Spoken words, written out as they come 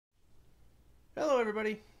Hello,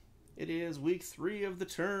 everybody. It is week 3 of the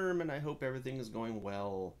term, and I hope everything is going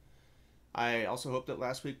well. I also hope that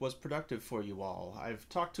last week was productive for you all. I've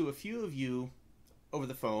talked to a few of you over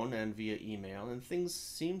the phone and via email, and things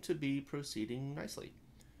seem to be proceeding nicely.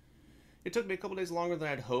 It took me a couple days longer than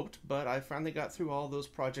I'd hoped, but I finally got through all those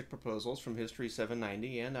project proposals from History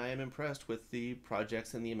 790, and I am impressed with the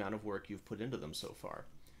projects and the amount of work you've put into them so far.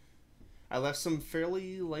 I left some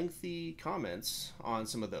fairly lengthy comments on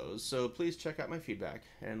some of those, so please check out my feedback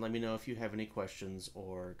and let me know if you have any questions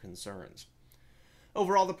or concerns.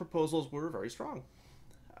 Overall, the proposals were very strong.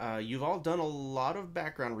 You've all done a lot of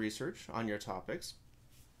background research on your topics,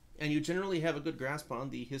 and you generally have a good grasp on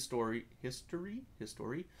the history,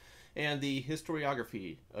 and the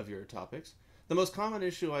historiography of your topics. The most common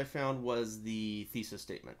issue I found was the thesis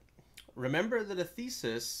statement. Remember that a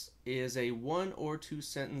thesis is a 1 or 2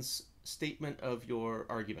 sentence statement of your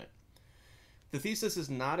argument. The thesis is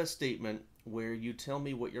not a statement where you tell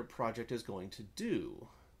me what your project is going to do.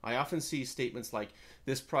 I often see statements like,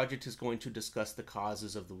 this project is going to discuss the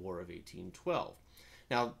causes of the War of 1812.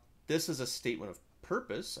 Now, this is a statement of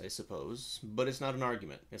purpose, I suppose, but it's not an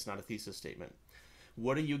argument. It's not a thesis statement.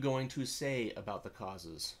 What are you going to say about the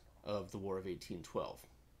causes of the War of 1812?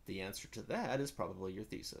 The answer to that is probably your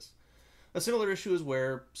thesis. A similar issue is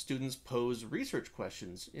where students pose research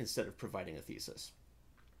questions instead of providing a thesis.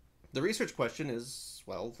 The research question is,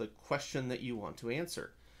 well, the question that you want to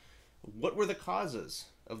answer. What were the causes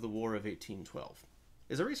of the War of 1812?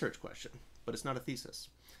 Is a research question, but it's not a thesis.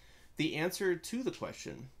 The answer to the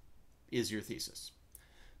question is your thesis.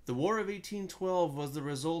 The War of 1812 was the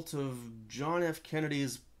result of John F.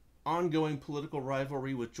 Kennedy's ongoing political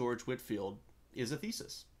rivalry with George Whitefield is a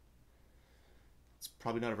thesis. It's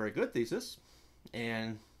probably not a very good thesis,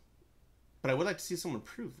 but I would like to see someone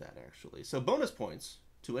prove that, actually. So bonus points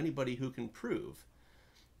to anybody who can prove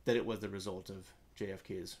that it was the result of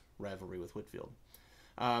JFK's rivalry with Whitefield.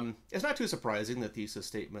 It's not too surprising that thesis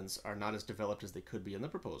statements are not as developed as they could be in the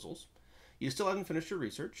proposals. You still haven't finished your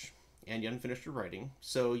research, and you haven't finished your writing,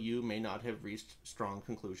 so you may not have reached strong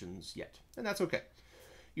conclusions yet, and that's okay.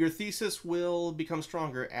 Your thesis will become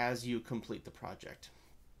stronger as you complete the project.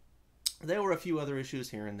 There were a few other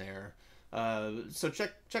issues here and there, so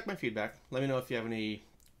check my feedback. Let me know if you have any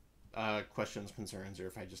questions, concerns, or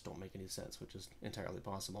if I just don't make any sense, which is entirely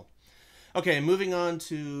possible. Okay, moving on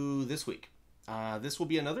to this week. This will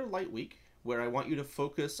be another light week where I want you to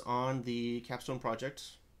focus on the capstone project,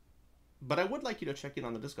 but I would like you to check in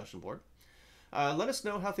on the discussion board. Let us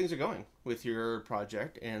know how things are going with your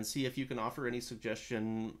project and see if you can offer any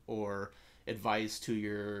suggestion or advice to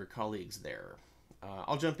your colleagues there.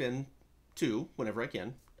 I'll jump in too whenever I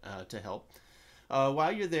can to help.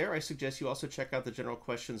 While you're there, I suggest you also check out the general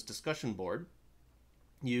questions discussion board.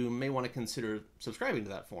 You may want to consider subscribing to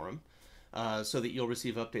that forum so that you'll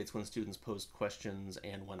receive updates when students post questions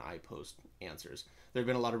and when I post answers. There have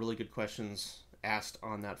been a lot of really good questions asked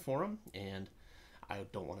on that forum, and I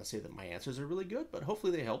don't want to say that my answers are really good, but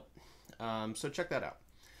hopefully they help. So check that out.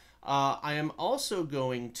 I am also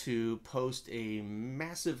going to post a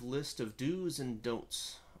massive list of do's and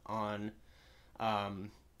don'ts on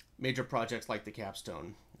major projects like the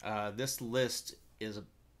capstone. This list is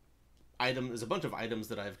a bunch of items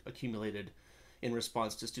that I've accumulated in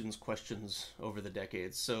response to students' questions over the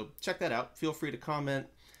decades. So check that out. Feel free to comment,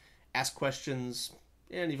 ask questions,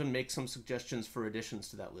 and even make some suggestions for additions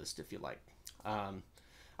to that list if you like.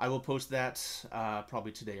 I will post that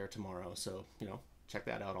probably today or tomorrow, so check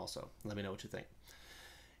that out also. Let me know what you think.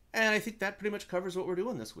 And I think that pretty much covers what we're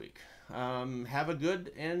doing this week. Have a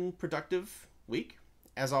good and productive week.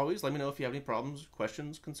 As always, let me know if you have any problems,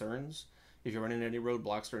 questions, concerns. If you're running any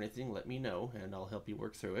roadblocks or anything, let me know, and I'll help you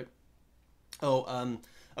work through it. Oh,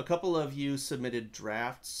 a couple of you submitted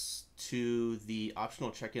drafts to the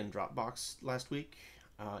optional check-in Dropbox last week.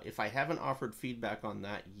 If I haven't offered feedback on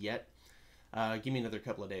that yet, give me another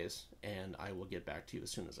couple of days, and I will get back to you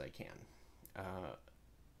as soon as I can.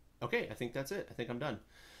 Okay, I think that's it. I think I'm done.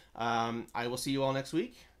 I will see you all next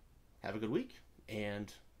week. Have a good week,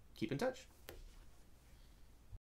 and keep in touch.